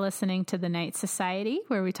 thank you for listening to The Night Society,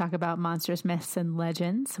 where we talk about monsters, myths, and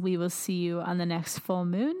legends. We will see you on the next full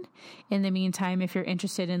moon. In the meantime, if you're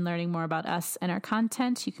interested in learning more about us and our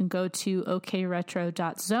content, you can go to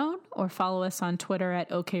okretro.zone or follow us on Twitter at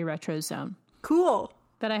okretrozone. Cool.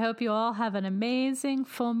 But I hope you all have an amazing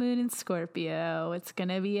full moon in Scorpio. It's going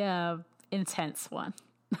to be a intense one.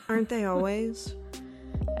 Aren't they always?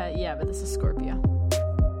 Yeah, but this is Scorpio.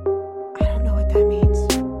 I don't know what that means.